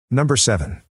Number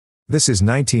 7. This is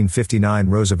 1959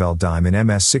 Roosevelt dime in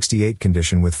MS68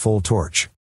 condition with full torch.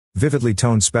 Vividly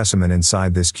toned specimen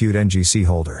inside this cute NGC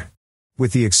holder.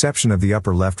 With the exception of the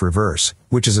upper left reverse,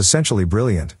 which is essentially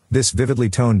brilliant, this vividly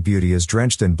toned beauty is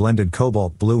drenched in blended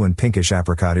cobalt blue and pinkish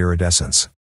apricot iridescence.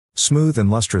 Smooth and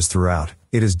lustrous throughout,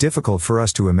 it is difficult for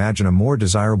us to imagine a more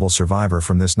desirable survivor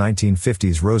from this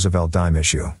 1950s Roosevelt dime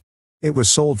issue. It was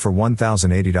sold for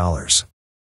 $1,080.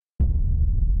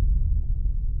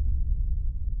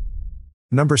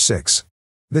 Number 6.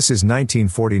 This is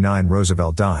 1949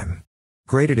 Roosevelt dime.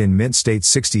 Graded in mint state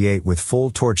 68 with full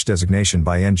torch designation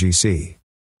by NGC.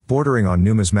 Bordering on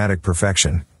numismatic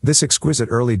perfection, this exquisite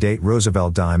early-date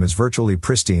Roosevelt dime is virtually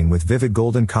pristine with vivid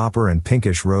golden copper and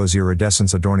pinkish rose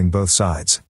iridescence adorning both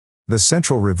sides. The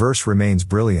central reverse remains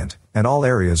brilliant, and all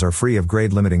areas are free of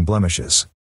grade-limiting blemishes.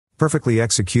 Perfectly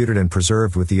executed and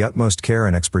preserved with the utmost care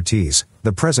and expertise,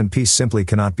 the present piece simply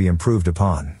cannot be improved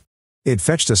upon. It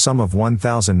fetched a sum of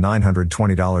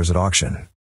 $1,920 at auction.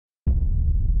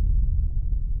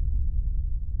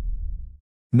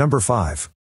 Number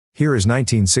 5. Here is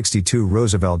 1962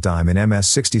 Roosevelt dime in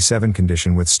MS67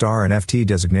 condition with star and FT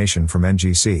designation from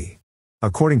NGC.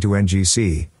 According to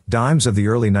NGC, dimes of the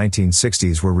early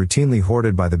 1960s were routinely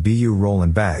hoarded by the BU roll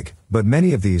and bag, but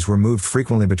many of these were moved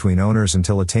frequently between owners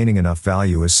until attaining enough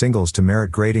value as singles to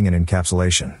merit grading and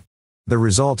encapsulation. The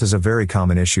result is a very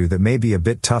common issue that may be a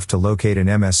bit tough to locate in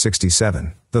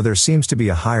MS67, though there seems to be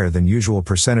a higher than usual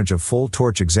percentage of full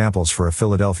torch examples for a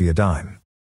Philadelphia dime.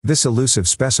 This elusive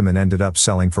specimen ended up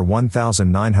selling for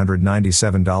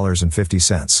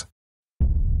 $1,997.50.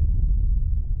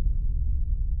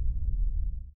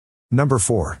 Number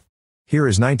 4. Here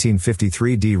is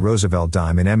 1953 D Roosevelt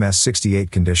dime in MS68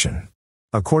 condition.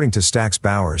 According to Stax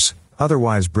Bowers,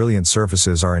 otherwise brilliant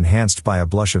surfaces are enhanced by a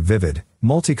blush of vivid,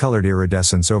 multicolored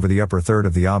iridescence over the upper third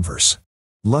of the obverse.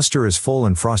 Luster is full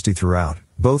and frosty throughout,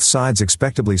 both sides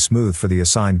expectably smooth for the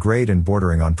assigned grade and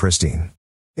bordering on pristine.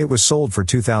 It was sold for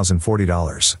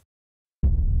 $2,040.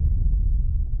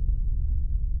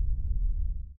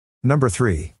 Number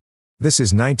 3. This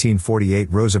is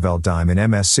 1948 Roosevelt dime in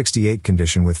MS68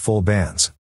 condition with full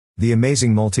bands. The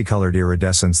amazing multicolored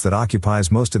iridescence that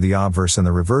occupies most of the obverse and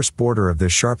the reverse border of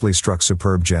this sharply struck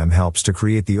superb gem helps to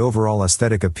create the overall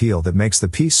aesthetic appeal that makes the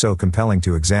piece so compelling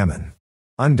to examine.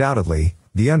 Undoubtedly,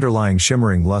 the underlying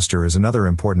shimmering luster is another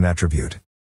important attribute.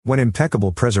 When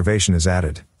impeccable preservation is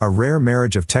added, a rare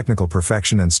marriage of technical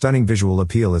perfection and stunning visual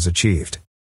appeal is achieved.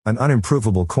 An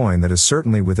unimprovable coin that is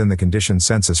certainly within the condition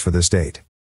census for this date.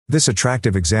 This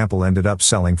attractive example ended up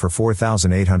selling for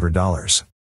 $4,800.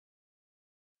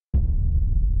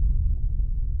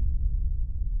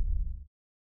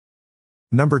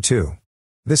 Number 2.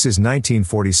 This is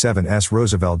 1947 S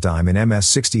Roosevelt dime in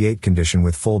MS68 condition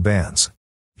with full bands.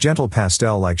 Gentle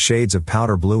pastel-like shades of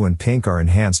powder blue and pink are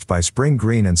enhanced by spring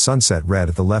green and sunset red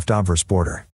at the left obverse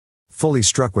border. Fully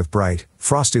struck with bright,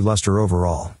 frosty luster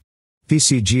overall.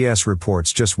 PCGS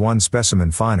reports just one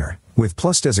specimen finer, with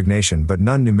plus designation but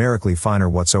none numerically finer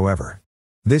whatsoever.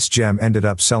 This gem ended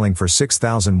up selling for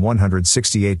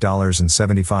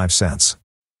 $6,168.75.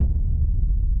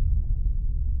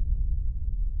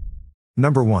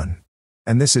 Number 1.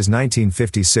 And this is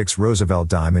 1956 Roosevelt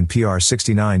dime in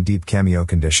PR69 deep cameo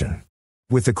condition.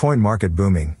 With the coin market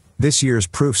booming, this year's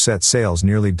proof set sales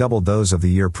nearly doubled those of the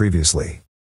year previously.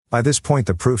 By this point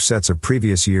the proof sets of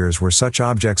previous years were such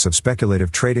objects of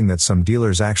speculative trading that some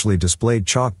dealers actually displayed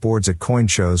chalkboards at coin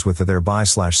shows with their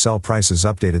buy/sell prices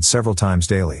updated several times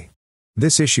daily.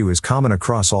 This issue is common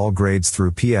across all grades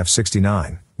through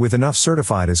PF69, with enough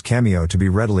certified as cameo to be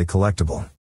readily collectible.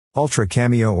 Ultra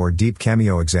cameo or deep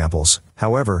cameo examples,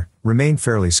 however, remain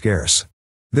fairly scarce.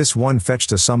 This one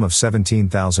fetched a sum of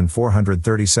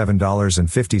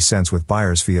 $17,437.50 with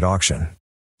buyer's fee at auction.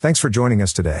 Thanks for joining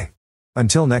us today.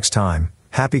 Until next time,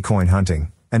 happy coin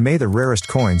hunting, and may the rarest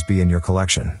coins be in your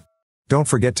collection. Don't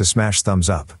forget to smash thumbs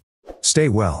up. Stay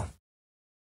well.